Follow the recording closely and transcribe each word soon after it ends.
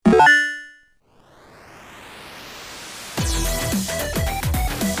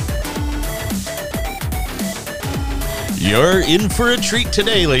You're in for a treat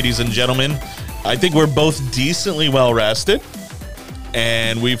today, ladies and gentlemen. I think we're both decently well rested,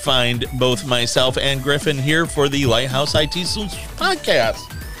 and we find both myself and Griffin here for the Lighthouse IT Solutions podcast.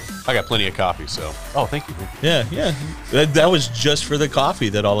 I got plenty of coffee, so. Oh, thank you. Yeah. That was just for the coffee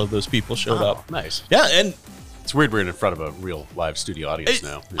that all of those people showed up. Nice. Yeah, and it's weird we're in front of a real live studio audience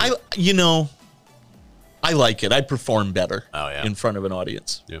now. Yeah. I like it. I perform better in front of an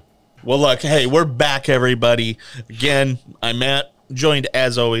audience. Yeah. Well, look, hey, we're back, everybody. Again, I'm Matt, joined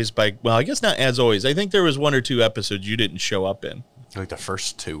as always by, well, I guess not as always. I think there was 1 or 2 episodes you didn't show up in. Like the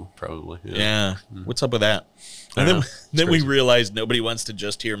first 2, probably. Yeah. What's up with that? And then we realized nobody wants to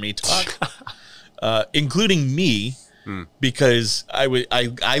just hear me talk, including me, because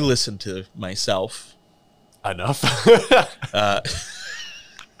I listen to myself. Enough.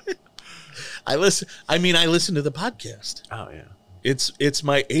 I listen to the podcast. Oh, yeah. It's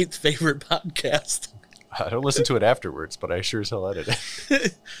my 8th favorite podcast. I don't listen to it afterwards, but I sure as hell edit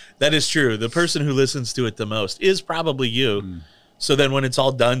it. That is true. The person who listens to it the most is probably you. So then when it's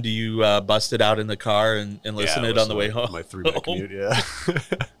all done, do you bust it out in the car and listen to it on the way home? My 3-minute commute, yeah.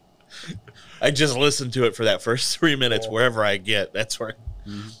 I just listen to it for that first 3 minutes wherever I get. That's where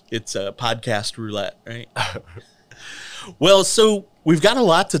it's podcast roulette, right? Well, so we've got a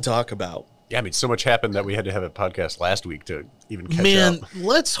lot to talk about. Yeah, I mean, so much happened that we had to have a podcast last week to even catch up. Man,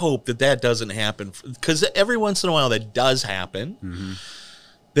 let's hope that doesn't happen, because every once in a while that does happen,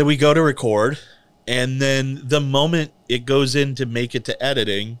 that we go to record, and then the moment it goes in to make it to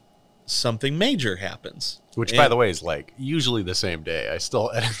editing, something major happens. Which, by the way, is like usually the same day. I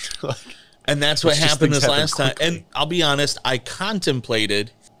still edit. And that's what happened this last time. And I'll be honest, I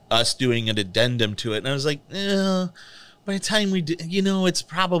contemplated us doing an addendum to it, and I was like, by the time we do, it's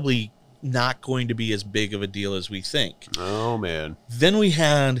probably not going to be as big of a deal as we think. Oh, man. Then we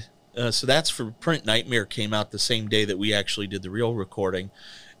had, so that's for PrintNightmare, came out the same day that we actually did the real recording.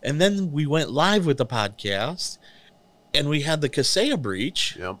 And then we went live with the podcast, and we had the Kaseya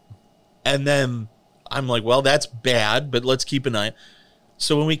breach. Yep. And then I'm like, well, that's bad, but let's keep an eye.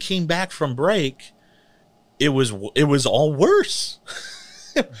 So when we came back from break, it was all worse.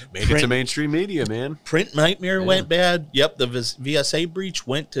 Made it to mainstream media, man. PrintNightmare went bad. Yep, the VSA breach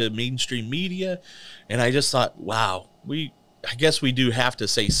went to mainstream media. And I just thought, wow, I guess we do have to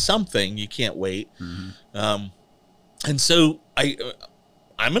say something. You can't wait. And so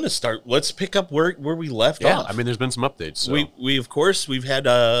I'm going to start. Let's pick up where we left off. I mean, there's been some updates. So. We've had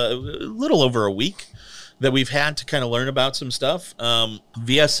a little over a week that we've had to kind of learn about some stuff.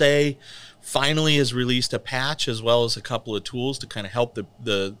 VSA finally has released a patch as well as a couple of tools to kind of help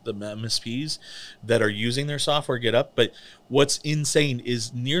the MSPs that are using their software get up. But what's insane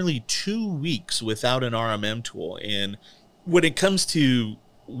is nearly 2 weeks without an RMM tool. And when it comes to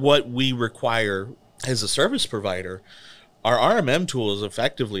what we require as a service provider, our RMM tool is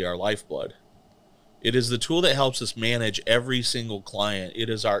effectively our lifeblood. It is the tool that helps us manage every single client. It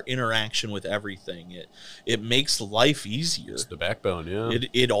is our interaction with everything. It makes life easier. It's the backbone, yeah.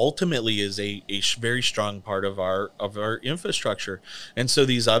 It ultimately is a very strong part of our infrastructure. And so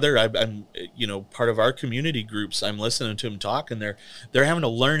these other, I'm part of our community groups, I'm listening to them talk, and they're having to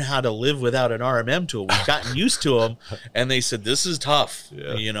learn how to live without an RMM tool. We've gotten used to them, and they said this is tough,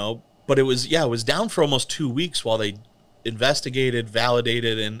 But it was down for almost 2 weeks while they investigated,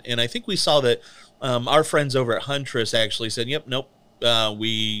 validated, and I think we saw that. Our friends over at Huntress actually said, "Yep, nope."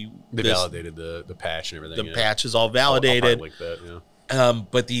 They validated the patch and everything. The patch is all validated. Like that,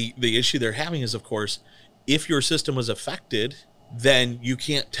 but the issue they're having is, of course, if your system was affected, then you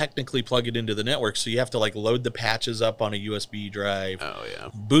can't technically plug it into the network. So you have to load the patches up on a USB drive. Oh yeah.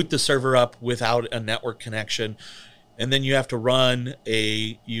 Boot the server up without a network connection. And then you have to run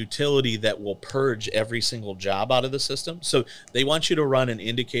a utility that will purge every single job out of the system. So they want you to run an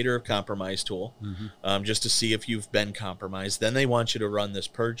indicator of compromise tool just to see if you've been compromised. Then they want you to run this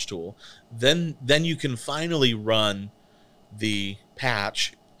purge tool. Then you can finally run the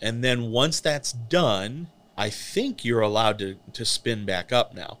patch. And then once that's done, I think you're allowed to spin back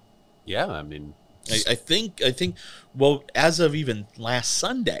up now. Yeah, I mean, I think, well, as of even last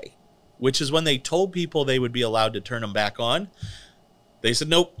Sunday, which is when they told people they would be allowed to turn them back on, they said,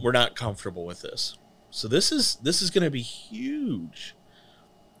 nope, we're not comfortable with this. So this is going to be huge.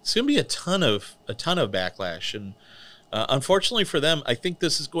 It's going to be a ton of backlash. And unfortunately for them, I think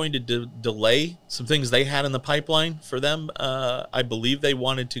this is going to delay some things they had in the pipeline for them. I believe they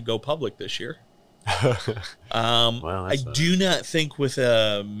wanted to go public this year. I do not think with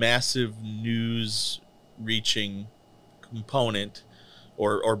a massive news reaching component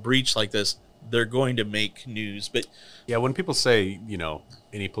or breach like this, they're going to make news. But yeah, when people say,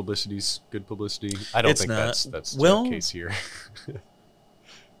 any publicity's good publicity, I don't It's think not. that's Well, the case here.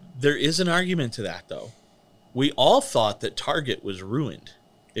 there is an argument to that, though. We all thought that Target was ruined.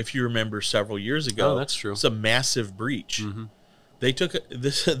 If you remember several years ago, Oh, that's true. It's a massive breach. Mm-hmm. They took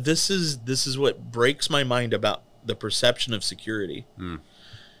this. This is what breaks my mind about the perception of security.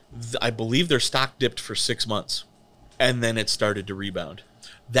 I believe their stock dipped for 6 months, and then it started to rebound.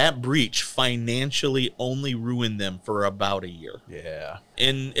 That breach financially only ruined them for about a year. Yeah.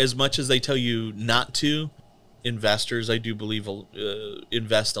 And as much as they tell you not to, investors, I do believe,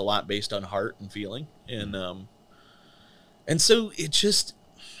 invest a lot based on heart and feeling. And so it just,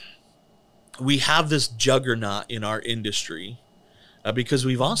 we have this juggernaut in our industry because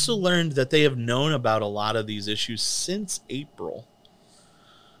we've also learned that they have known about a lot of these issues since April.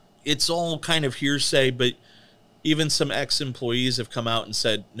 It's all kind of hearsay, but even some ex-employees have come out and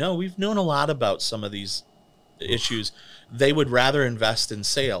said, no, we've known a lot about some of these issues. They would rather invest in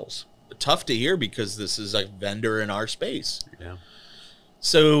sales. Tough to hear because this is a vendor in our space. Yeah.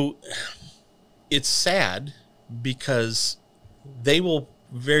 So it's sad because they will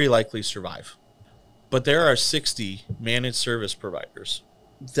very likely survive. But there are 60 managed service providers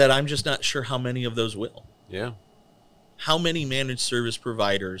that I'm just not sure how many of those will. Yeah. How many managed service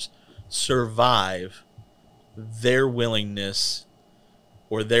providers survive their willingness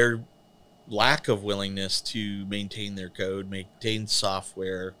or their lack of willingness to maintain their code, maintain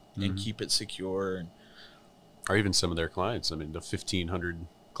software, and keep it secure? Or even some of their clients. I mean, the 1,500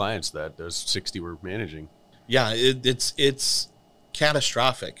 clients that those 60 were managing. Yeah, it's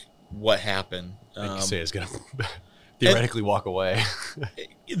catastrophic what happened. I think Kaseya is going to theoretically walk away.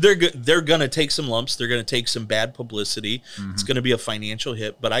 They're going to take some lumps. They're going to take some bad publicity. It's going to be a financial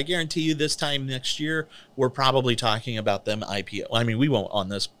hit. But I guarantee you this time next year, we're probably talking about them IPO. I mean, we won't on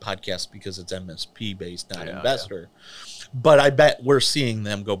this podcast because it's MSP-based, not investor. Yeah. But I bet we're seeing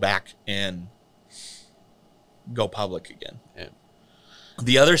them go back and go public again. Yeah.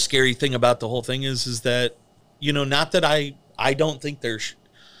 The other scary thing about the whole thing is that, not that I don't think there's...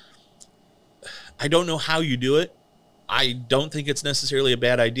 I don't know how you do it. I don't think it's necessarily a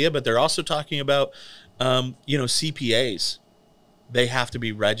bad idea, but they're also talking about, CPAs. They have to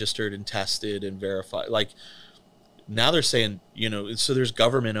be registered and tested and verified. Like now they're saying, so there's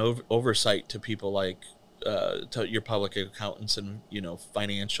government oversight to people like to your public accountants and,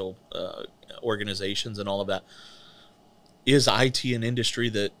 financial organizations and all of that. Is IT an industry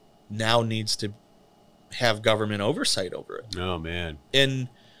that now needs to have government oversight over it? Oh, man. And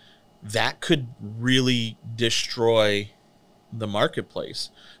that could really destroy the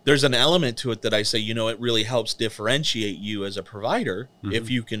marketplace. There's an element to it that I say, it really helps differentiate you as a provider if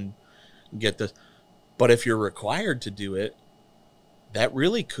you can get the, but if you're required to do it, that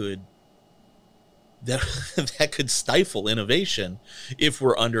really could, that could stifle innovation if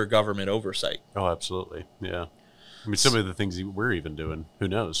we're under government oversight. Oh, absolutely. Yeah. I mean, some of the things we're even doing, who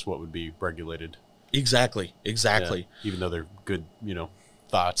knows what would be regulated. Exactly. Yeah. Even though they're good,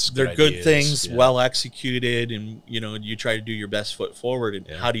 thoughts. They're good things, well executed, and you try to do your best foot forward. And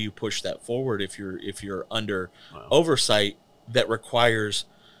how do you push that forward if you're under oversight that requires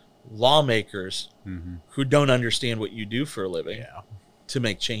lawmakers who don't understand what you do for a living to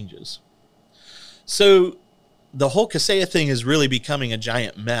make changes? So the whole Kaseya thing is really becoming a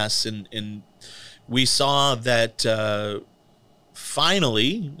giant mess, and we saw that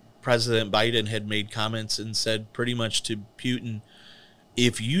finally President Biden had made comments and said pretty much to Putin,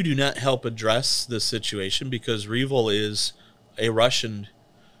 if you do not help address this situation, because REvil is a Russian,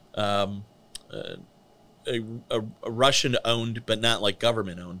 a Russian owned, but not like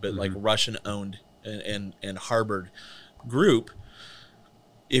government owned, but like Russian owned and harbored group.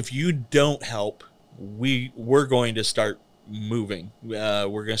 If you don't help, we're going to start moving. We're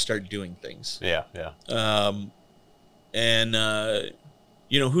going to start doing things. Yeah.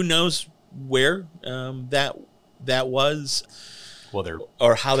 Who knows where that was. Well,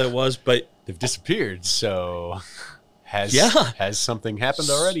 or how that was, but they've disappeared. So has something happened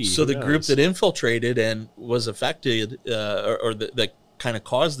already? So the group that infiltrated and was affected, or that kind of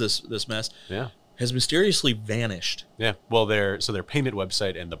caused this mess, has mysteriously vanished. Yeah. Well, their payment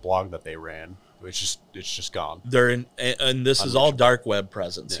website and the blog that they ran, it's just gone. They're in, and this is all dark web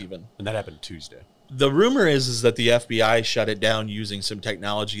presence even. And that happened Tuesday. The rumor is that the FBI shut it down using some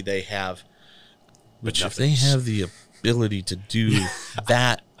technology they have. But if they have the ability to do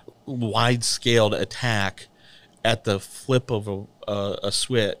that wide-scaled attack at the flip of a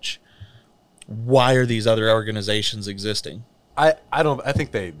switch, why are these other organizations existing? I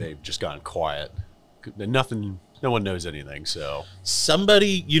think they've just gone quiet. Nothing no one knows anything. So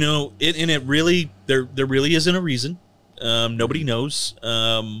somebody, it really, there really isn't a reason. Nobody knows.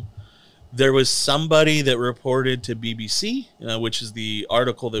 There was somebody that reported to BBC, which is the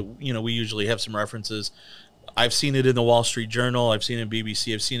article that, we usually have some references. I've seen it in the Wall Street Journal. I've seen it in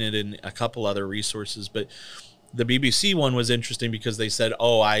BBC. I've seen it in a couple other resources. But the BBC one was interesting because they said,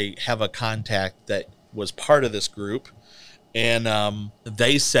 I have a contact that was part of this group. And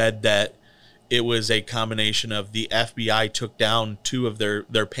they said that it was a combination of the FBI took down 2 of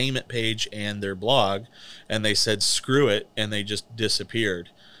their payment page and their blog, and they said, screw it, and they just disappeared.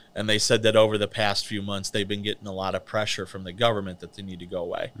 And they said that over the past few months, they've been getting a lot of pressure from the government that they need to go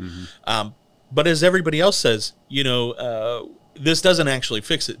away. Mm-hmm. But as everybody else says, this doesn't actually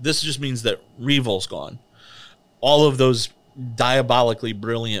fix it. This just means that REvil's gone. All of those diabolically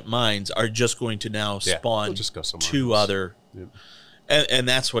brilliant minds are just going to now spawn just go 2 other. Yep. And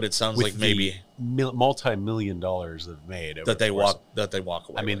that's what it sounds with like. Maybe multi-million dollars they've made that they walk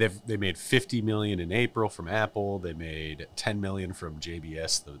away. I mean, they made $50 million in April from Apple. They made $10 million from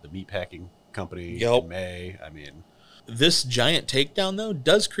JBS, the meatpacking company, in May. I mean, this giant takedown though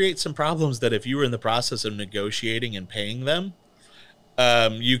does create some problems. That if you were in the process of negotiating and paying them,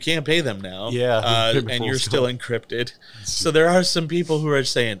 you can't pay them now. Yeah, and you're still encrypted. So there are some people who are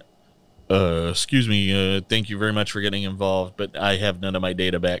saying, excuse me, thank you very much for getting involved, but I have none of my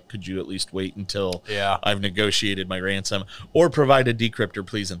data back. Could you at least wait until I've negotiated my ransom, or provide a decryptor,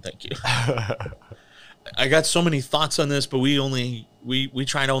 please and thank you. I got so many thoughts on this, but we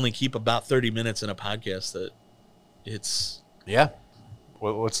try to only keep about 30 minutes in a podcast. That it's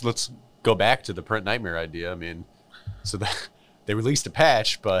Well, let's go back to the PrintNightmare idea. I mean, so they released a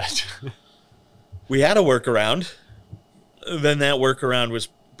patch, but we had a workaround. Then that workaround was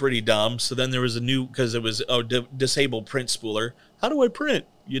pretty dumb. So then there was a new, because it was disable print spooler. How do I print?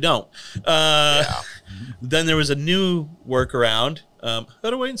 You don't. Then there was a new workaround. How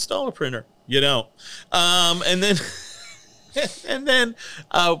do I install a printer? You don't. And then and then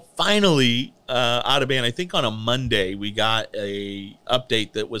finally out of band, I think on a Monday we got a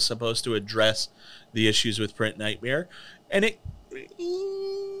update that was supposed to address the issues with PrintNightmare, and it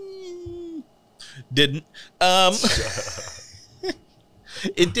didn't.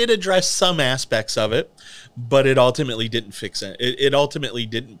 It did address some aspects of it, but it ultimately didn't fix it. It ultimately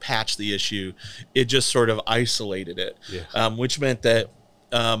didn't patch the issue. It just sort of isolated it, which meant that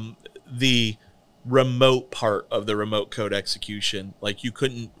the remote part of the remote code execution, like you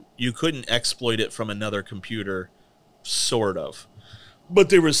couldn't exploit it from another computer, sort of, but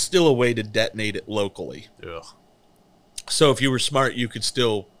there was still a way to detonate it locally. Ugh. So if you were smart, you could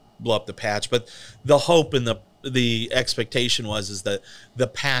still blow up the patch. But the hope and the expectation is that the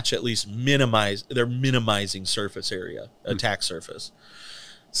patch at least they're minimizing surface area, attack surface.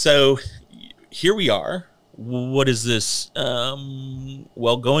 So here we are. What is this?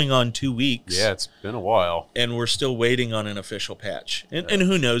 Going on 2 weeks. Yeah, it's been a while. And we're still waiting on an official patch. And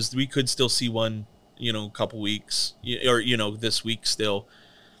who knows? We could still see one, a couple weeks, or, this week still.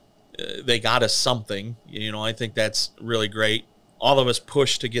 They got us something. I think that's really great. All of us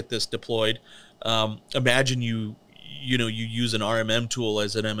pushed to get this deployed. Imagine you use an RMM tool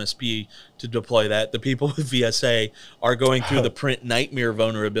as an MSP to deploy that. The people with VSA are going through the PrintNightmare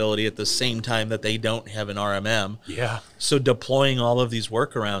vulnerability at the same time that they don't have an RMM. Yeah. So deploying all of these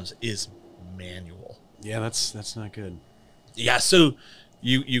workarounds is manual. Yeah, that's not good. Yeah, so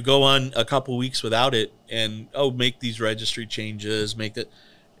you go on a couple weeks without it and make these registry changes, make that,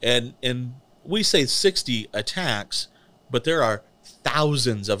 and we say 60 attacks, but there are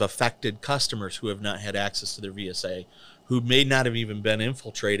thousands of affected customers who have not had access to their VSA, who may not have even been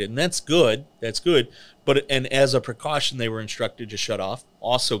infiltrated, and that's good. But as a precaution, they were instructed to shut off.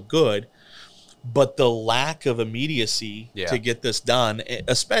 Also good. But the lack of immediacy to get this done,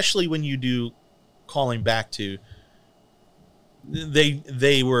 especially when you do calling back to,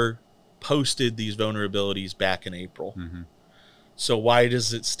 they were posted these vulnerabilities back in April. Mm-hmm. So why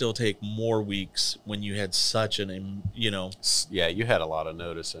does it still take more weeks when you had such an, Yeah, you had a lot of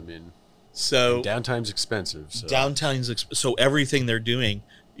notice. I mean, so downtime's expensive. So. So everything they're doing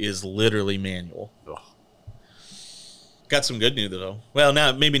is literally manual. Ugh. Got some good news though. Well,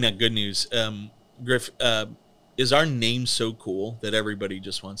 maybe not good news. Griff, is our name so cool that everybody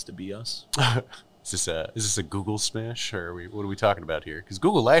just wants to be us? Is this a Google smash, or what are we talking about here? Because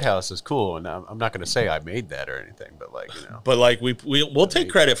Google Lighthouse is cool, and I'm not going to say I made that or anything, but But we'll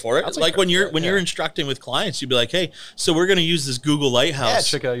take credit for it. Like when you're instructing with clients, you'd be like, hey, so we're going to use this Google Lighthouse.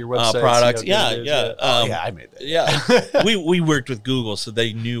 Check out your website. Product. Yeah. I made that. Yeah, we worked with Google, so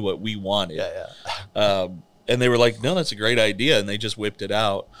they knew what we wanted. Yeah. And they were like, no, that's a great idea, and they just whipped it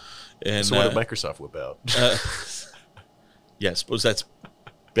out. And so what did Microsoft whip out? Yeah, I suppose that's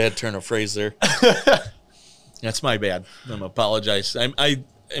bad turn of phrase there. That's my bad. I'm apologize. I'm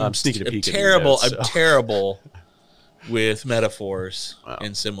sneaking a peek at terrible. your notes, I'm terrible with metaphors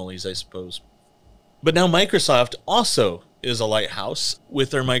and similes, I suppose. But now Microsoft also is a lighthouse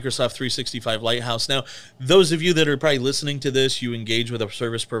with their Microsoft 365 Lighthouse. Now, those of you that are probably listening to this, you engage with a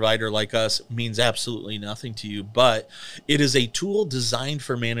service provider like us, means absolutely nothing to you, but it is a tool designed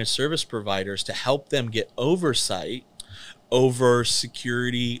for managed service providers to help them get oversight over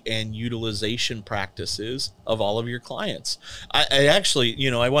security and utilization practices of all of your clients. I actually,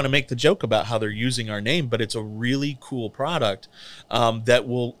 I want to make the joke about how they're using our name, but it's a really cool product that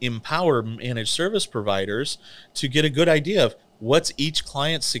will empower managed service providers to get a good idea of what's each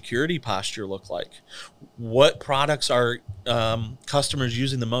client's security posture look like, what products are customers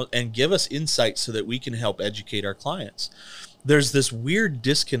using the most, and give us insights so that we can help educate our clients. There's this weird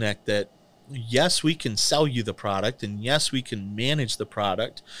disconnect that yes, we can sell you the product, and yes, we can manage the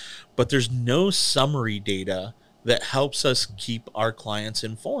product, but there's no summary data that helps us keep our clients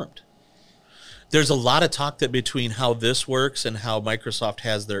informed. There's a lot of talk that between how this works and how Microsoft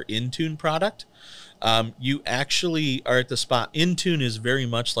has their Intune product, you actually are at the spot. Intune is very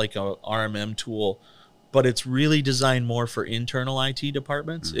much like a RMM tool, but it's really designed more for internal IT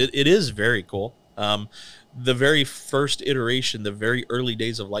departments. It is very cool. The very first iteration, the very early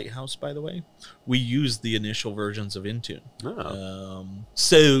days of Lighthouse, by the way, we used the initial versions of Intune.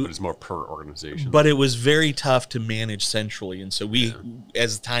 So but it's more per organization. But it was very tough to manage centrally. And so we,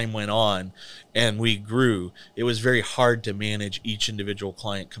 as time went on and we grew, it was very hard to manage each individual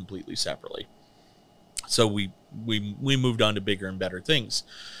client completely separately. So we moved on to bigger and better things.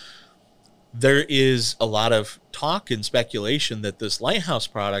 There is a lot of talk and speculation that this Lighthouse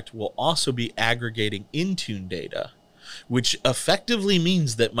product will also be aggregating Intune data, which effectively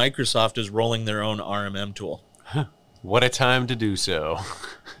means that Microsoft is rolling their own RMM tool. What a time to do so.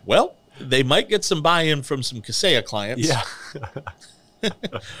 Well, they might get some buy-in from some Kaseya clients. Yeah.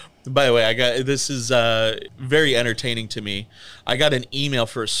 By the way, this is very entertaining to me. I got an email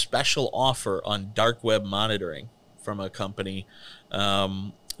for a special offer on dark web monitoring from a company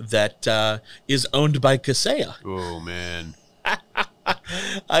that is owned by Kaseya. Oh man.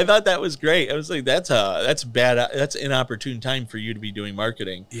 I thought that was great. I was like, that's bad. That's an inopportune time for you to be doing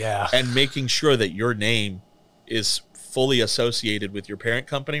marketing. Yeah. And making sure that your name is fully associated with your parent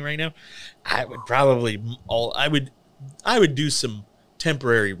company right now. I would probably I would do some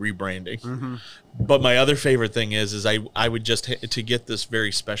temporary rebranding. Mm-hmm. But my other favorite thing is I would just to get this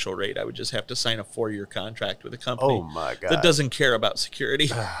very special rate, I would just have to sign a 4-year contract with a company my God. that doesn't care about security.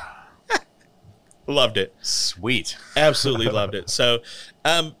 Loved it. Sweet. Absolutely loved it. So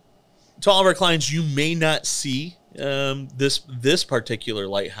to all of our clients, you may not see this particular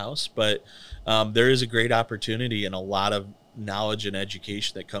Lighthouse, but there is a great opportunity and a lot of knowledge and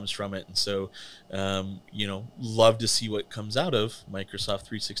education that comes from it. And so, love to see what comes out of Microsoft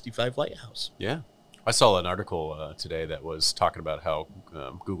 365 Lighthouse. Yeah. I saw an article today that was talking about how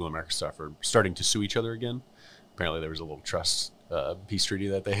Google and Microsoft are starting to sue each other again. Apparently there was a little trust peace treaty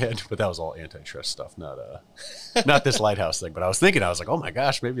that they had, but that was all antitrust stuff, not this Lighthouse thing. But I was like, oh my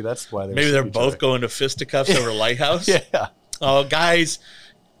gosh, maybe that's why they're both going to fisticuffs over Lighthouse. Yeah. Oh, guys,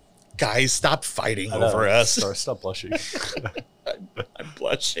 stop fighting over us. Stop blushing. I'm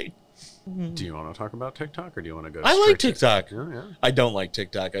blushing. Do you want to talk about TikTok, or do you want to go? I like TikTok. Yeah. I don't like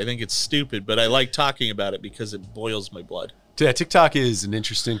TikTok. I think it's stupid, but I like talking about it because it boils my blood. Yeah, TikTok is an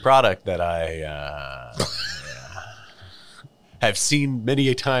interesting product that I have seen many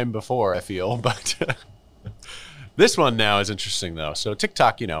a time before, I feel. But this one now is interesting, though. So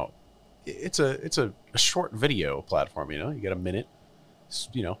TikTok, it's a short video platform. You get a minute.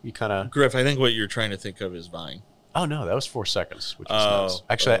 You kind of... Griff, I think what you're trying to think of is Vine. Oh, no, that was 4 seconds, which is nice.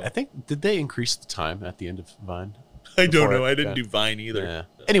 Actually, I think, did they increase the time at the end of Vine? I don't know. I didn't do Vine either. Yeah.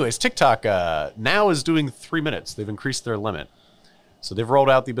 Anyways, TikTok now is doing 3 minutes. They've increased their limit. So they've rolled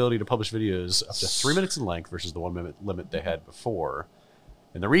out the ability to publish videos up to 3 minutes in length versus the 1 minute limit they had before.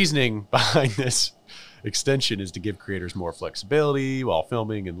 And the reasoning behind this extension is to give creators more flexibility while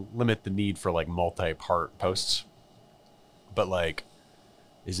filming and limit the need for multi-part posts. But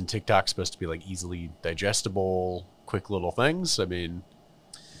isn't TikTok supposed to be easily digestible, quick little things? I mean,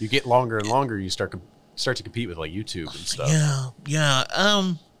 you get longer and longer, you start to compete with YouTube and stuff. Yeah.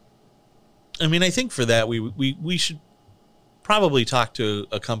 I mean, I think for that we should probably talk to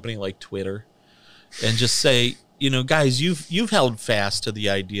a company like Twitter and just say, guys, you've held fast to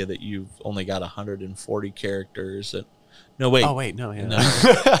the idea that you've only got 140 characters. And no, wait. Oh wait, no, yeah.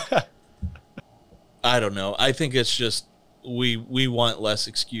 No. I don't know. I think it's just we want less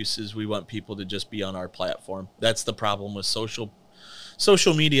excuses. We want people to just be on our platform. That's the problem with social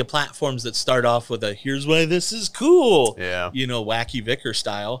media platforms that start off with a "here's why this is cool," wacky vicar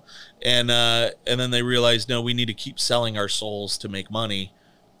style, and then they realize, no, we need to keep selling our souls to make money.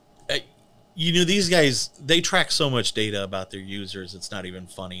 These guys, they track so much data about their users, it's not even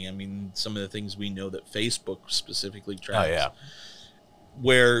funny. I mean, some of the things we know that Facebook specifically tracks. Oh, yeah.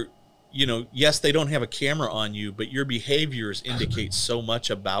 Where, yes, they don't have a camera on you, but your behaviors indicate so much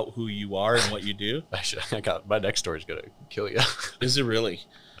about who you are and what you do. My next story is going to kill you. Is it really?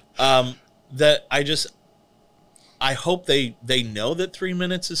 That I hope they know that 3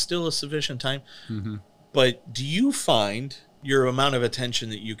 minutes is still a sufficient time. Mm-hmm. But do you find your amount of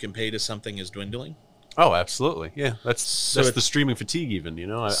attention that you can pay to something is dwindling? Oh, absolutely. Yeah, that's the streaming fatigue even,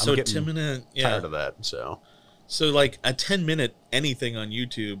 I'm getting tired of that. So like a 10-minute anything on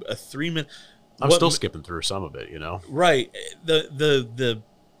YouTube, a 3-minute... I'm still skipping through some of it, Right. The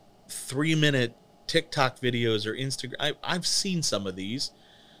 3-minute TikTok videos or Instagram, I've seen some of these,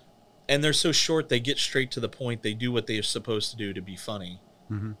 and they're so short, they get straight to the point. They do what they're supposed to do to be funny.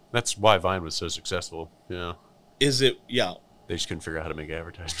 Mm-hmm. That's why Vine was so successful. Yeah. Is it? Yeah. They just couldn't figure out how to make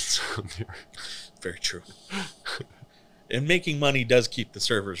advertisements on there. Very true. And making money does keep the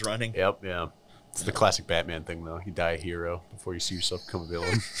servers running. Yep, yeah. It's the classic Batman thing, though. You die a hero before you see yourself become a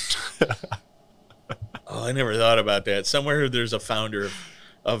villain. Oh, I never thought about that. Somewhere there's a founder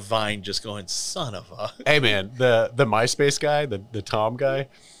of Vine just going, son of a... Hey, man, the MySpace guy, the Tom guy,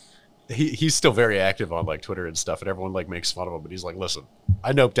 he's still very active on, like, Twitter and stuff, and everyone, like, makes fun of him, but he's like, listen,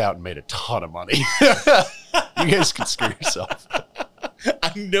 I noped out and made a ton of money. You guys can screw yourself. I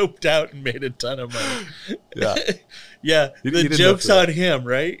noped out and made a ton of money. Yeah. Yeah, the joke's on him,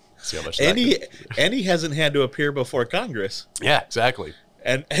 right? See how much and he hasn't had to appear before Congress. Yeah, exactly.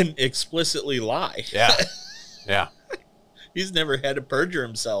 And explicitly lie. Yeah. Yeah. He's never had to perjure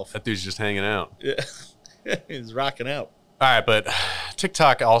himself. That dude's just hanging out. Yeah. He's rocking out. All right, but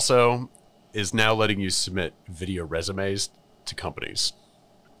TikTok also is now letting you submit video resumes to companies.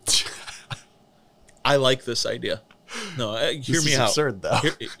 I like this idea. No, hear me out. Absurd, though.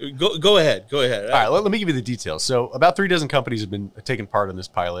 Go ahead. All right, let me give you the details. So about 3 dozen companies have been taking part in this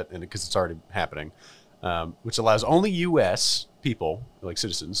pilot, and because it's already happening, which allows only U.S. people, like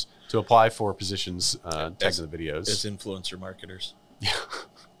citizens, to apply for positions tagged in the videos. As influencer marketers. Yeah.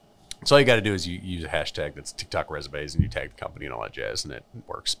 So all you got to do is you use a hashtag that's TikTok resumes, and you tag the company and all that jazz, and it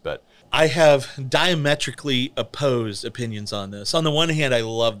works. But I have diametrically opposed opinions on this. On the one hand, I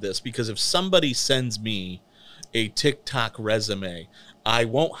love this because if somebody sends me a TikTok resume, I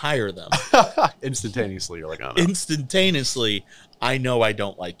won't hire them. Instantaneously, you're like, oh, no. Instantaneously, I know I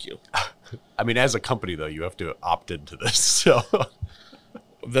don't like you. I mean, as a company, though, you have to opt into this. So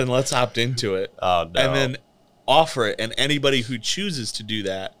then let's opt into it. Oh, no. And then offer it, and anybody who chooses to do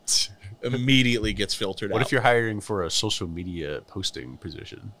that immediately gets filtered out. What if you're hiring for a social media posting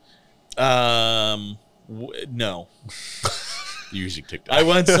position? No. Using TikTok. I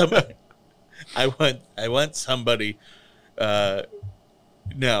want somebody. I want somebody.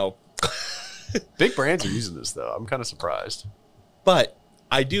 No. Big brands are using this, though. I'm kind of surprised. But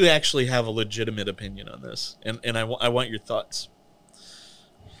I do actually have a legitimate opinion on this, and I want your thoughts.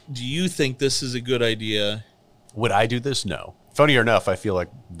 Do you think this is a good idea? Would I do this? No. Funny enough, I feel like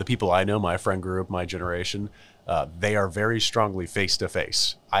the people I know, my friend group, my generation, they are very strongly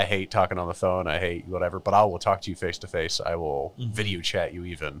face-to-face. I hate talking on the phone. I hate whatever, but I will talk to you face-to-face. I will video chat you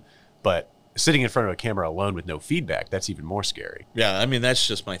even. But sitting in front of a camera alone with no feedback, that's even more scary. Yeah, I mean, that's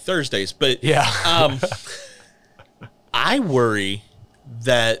just my Thursdays. But yeah. I worry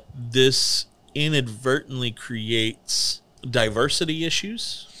that this inadvertently creates diversity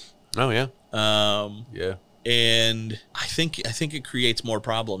issues. Oh, yeah. Yeah. And I think it creates more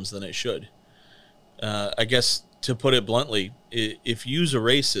problems than it should. I guess, to put it bluntly, if you's a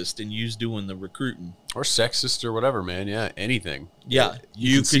racist and you's doing the recruiting or sexist or whatever, man, yeah, anything. Yeah,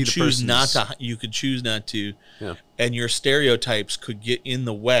 you could choose not to. You could choose not to. Yeah. And your stereotypes could get in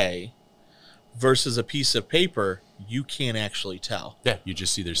the way. Versus a piece of paper, you can't actually tell. Yeah, you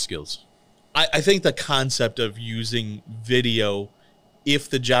just see their skills. I think the concept of using video, if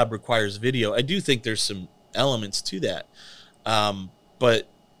the job requires video, I do think there's some elements to that. But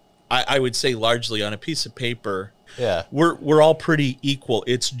I would say largely on a piece of paper, yeah, we're all pretty equal.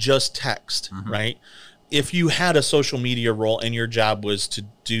 It's just text, right? If you had a social media role and your job was to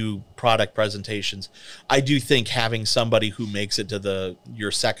do product presentations, I do think having somebody who makes it to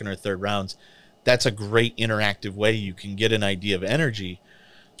your second or third rounds, that's a great interactive way you can get an idea of energy.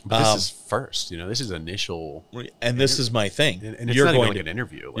 But this is first, this is initial. And this is my thing. And it's not even like an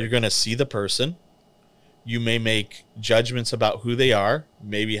interview. You're going to see the person. You may make judgments about who they are,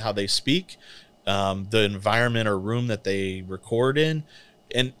 maybe how they speak, the environment or room that they record in,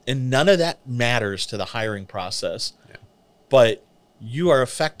 and none of that matters to the hiring process. Yeah. But you are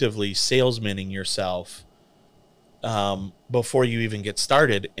effectively salesmaning yourself before you even get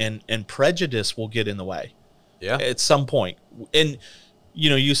started, and prejudice will get in the way. Yeah. At some point. And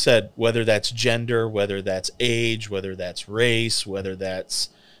you said whether that's gender, whether that's age, whether that's race, whether that's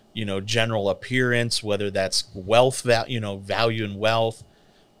general appearance, whether that's wealth, value and wealth.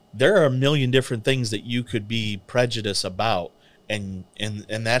 There are a million different things that you could be prejudiced about, and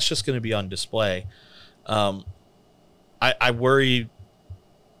that's just going to be on display. I worry,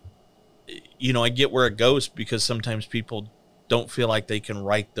 I get where it goes, because sometimes people don't feel like they can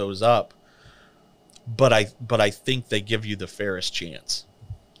write those up, but I think they give you the fairest chance.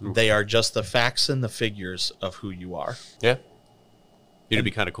 Ooh. They are just the facts and the figures of who you are. Yeah. It'd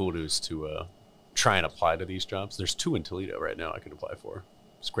be kind of cool to try and apply to these jobs. There's 2 in Toledo right now I could apply for.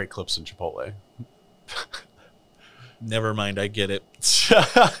 It's great clips in Chipotle. Never mind, I get it.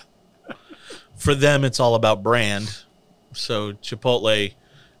 For them, it's all about brand. So Chipotle,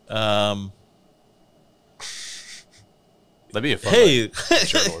 that'd be a fun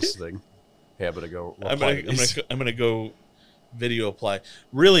journalist thing. Hey, I'm gonna go video apply.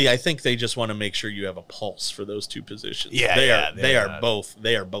 Really, I think they just want to make sure you have a pulse for those 2 positions. Yeah, they are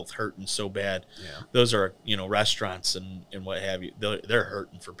both hurting so bad. Yeah. Those are restaurants and what have you. They're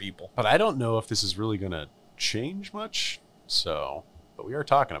hurting for people. But I don't know if this is really gonna change much. So, but we are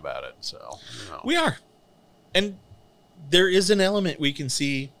talking about it. So we are, and there is an element we can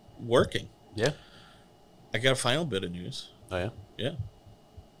see working. Yeah. I got a final bit of news. Oh yeah. Yeah.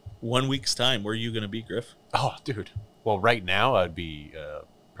 1 week's time. Where are you going to be, Griff? Oh, dude. Well, right now I'd be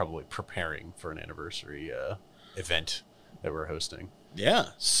probably preparing for an anniversary event that we're hosting. Yeah.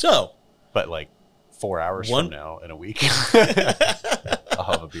 So, but like 4 hours from now in a week, I'll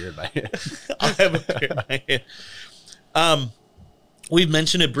have a beer in my hand. I'll have a beer in my hand. We've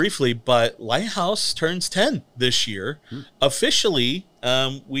mentioned it briefly, but Lighthouse turns 10 this year. Officially,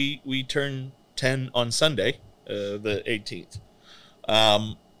 we turn 10 on Sunday, the 18th.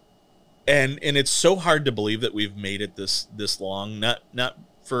 And it's so hard to believe that we've made it this long. Not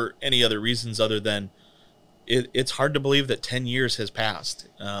for any other reasons other than it's hard to believe that 10 years has passed.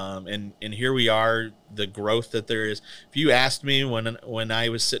 And here we are, the growth that there is. If you asked me when I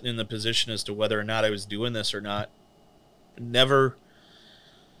was sitting in the position as to whether or not I was doing this or not, never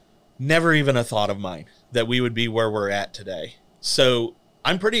even a thought of mine that we would be where we're at today. So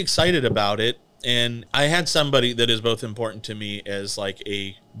I'm pretty excited about it. And I had somebody that is both important to me as like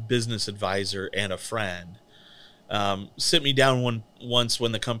a business advisor and a friend sit me down once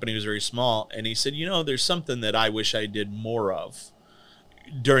when the company was very small, and he said, there's something that I wish I did more of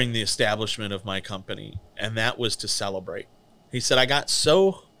during the establishment of my company, and that was to celebrate. He said, I got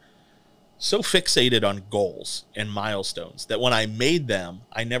so fixated on goals and milestones that when I made them,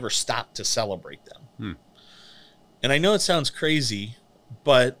 I never stopped to celebrate them. And I know it sounds crazy,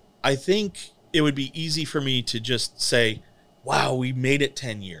 but I think it would be easy for me to just say, wow, we made it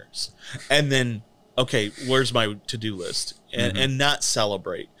 10 years. And then, okay, where's my to-do list? And not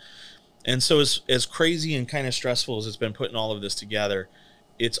celebrate. And so as crazy and kind of stressful as it's been putting all of this together,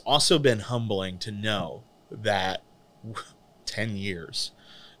 it's also been humbling to know that 10 years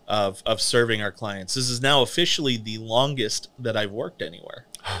of serving our clients. This is now officially the longest that I've worked anywhere.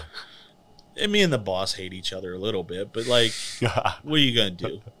 And me and the boss hate each other a little bit, but like, what are you going to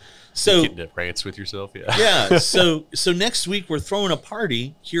do? So getting into rants with yourself. Yeah. Yeah. So next week we're throwing a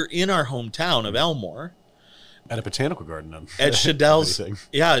party here in our hometown of Elmore. At a botanical garden. At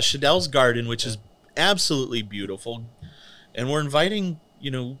Shadell's garden, which is absolutely beautiful. And we're inviting,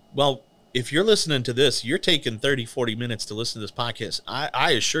 if you're listening to this, you're taking 30, 40 minutes to listen to this podcast.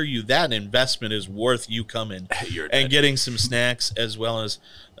 I assure you that investment is worth you coming and getting some snacks, as well as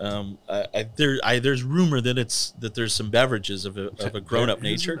there's rumor that there's some beverages of a grown-up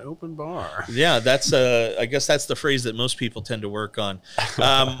nature. An open bar. Yeah, that's I guess that's the phrase that most people tend to work on.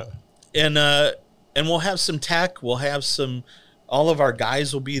 And we'll have some tech. We'll have all of our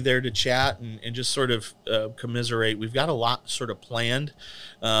guys will be there to chat and just sort of commiserate. We've got a lot sort of planned,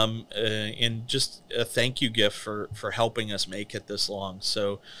 and just a thank you gift for helping us make it this long.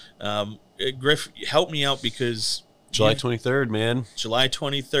 So, Griff, help me out, because July 23rd, man. July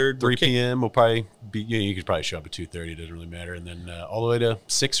 23rd, 3 p.m. We'll probably be. You could probably show up at 2:30. It doesn't really matter, and then all the way to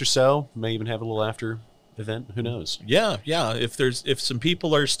 6 or so. May even have a little after event. Who knows? Yeah. If some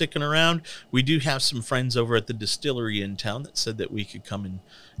people are sticking around, we do have some friends over at the distillery in town that said that we could come and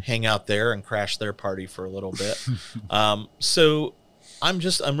hang out there and crash their party for a little bit. So I'm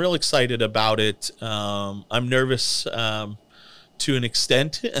real excited about it. I'm nervous to an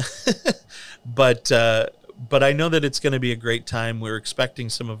extent, but I know that it's going to be a great time. We're expecting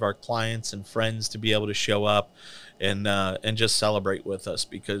some of our clients and friends to be able to show up and just celebrate with us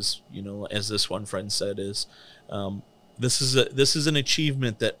because, you know, as this one friend said, this is an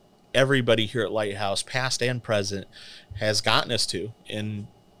achievement that everybody here at Lighthouse, past and present, has gotten us to, and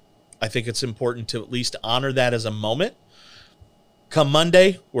I think it's important to at least honor that as a moment. Come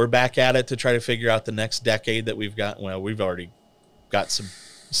Monday, we're back at it to try to figure out the next decade that we've got. Well, we've already got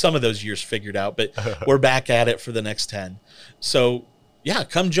some of those years figured out, but we're back at it for the next 10. So, yeah,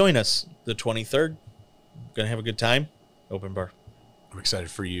 come join us the 23rd. Going to have a good time. Open bar. I'm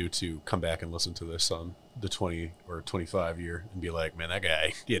excited for you to come back and listen to this on the 20 or 25 year and be like, man, that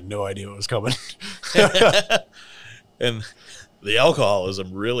guy, he had no idea what was coming. And the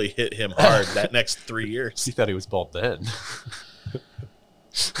alcoholism really hit him hard that next 3 years. He thought he was bald then.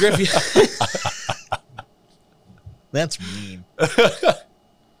 Griff, that's mean.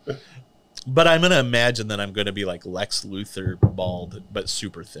 But I'm going to imagine that I'm going to be like Lex Luthor bald, but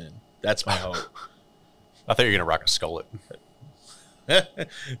super thin. That's my hope. I thought you were going to rock a skullet.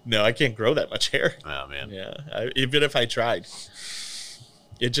 No, I can't grow that much hair. Oh, man. Yeah, even if I tried,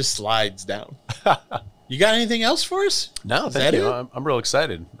 it just slides down. You got anything else for us? No, thank you. I'm real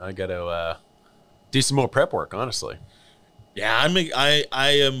excited. I got to do some more prep work, honestly. Yeah, I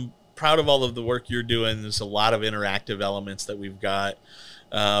am proud of all of the work you're doing. There's a lot of interactive elements that we've got.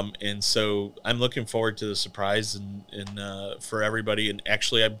 And so I'm looking forward to the surprise and for everybody. And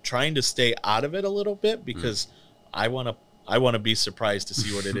actually, I'm trying to stay out of it a little bit because I want to be surprised to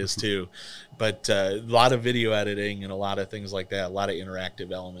see what it is too. But a lot of video editing and a lot of things like that, a lot of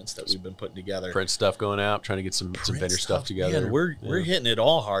interactive elements that we've been putting together. Print stuff going out, trying to get some vendor stuff together. Man, we're hitting it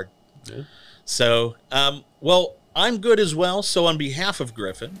all hard. Yeah. So, well, I'm good as well. So on behalf of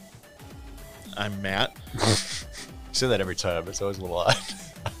Griffin, I'm Matt. You say that every time. It's always a little odd.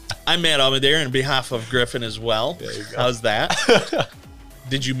 I'm Matt Almadeir on behalf of Griffin as well. There you go. How's that?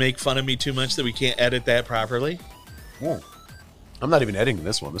 Did you make fun of me too much that we can't edit that properly? I'm not even editing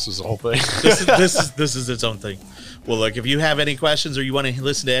this one. This is the whole thing. This is its own thing. Well, look, if you have any questions or you want to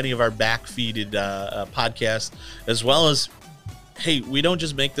listen to any of our back-feeded podcasts, as well as, hey, we don't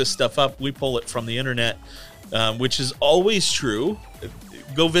just make this stuff up. We pull it from the internet, which is always true.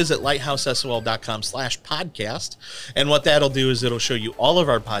 Go visit lighthousesol.com/podcast. And what that'll do is it'll show you all of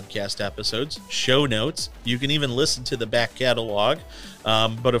our podcast episodes, show notes. You can even listen to the back catalog.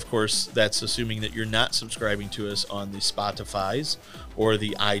 But of course, that's assuming that you're not subscribing to us on the Spotify's or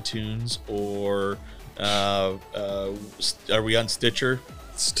the iTunes or are we on Stitcher?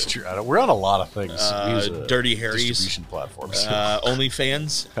 Stitcher. We're on a lot of things. Dirty Harry's. Distribution platforms.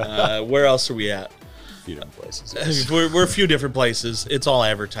 OnlyFans. Where else are we at? A few different places. Yes. We're a few different places. It's all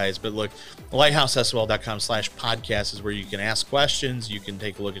advertised, but look, lighthousesol.com/podcast is where you can ask questions. You can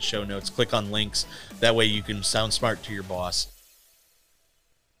take a look at show notes, click on links. That way you can sound smart to your boss.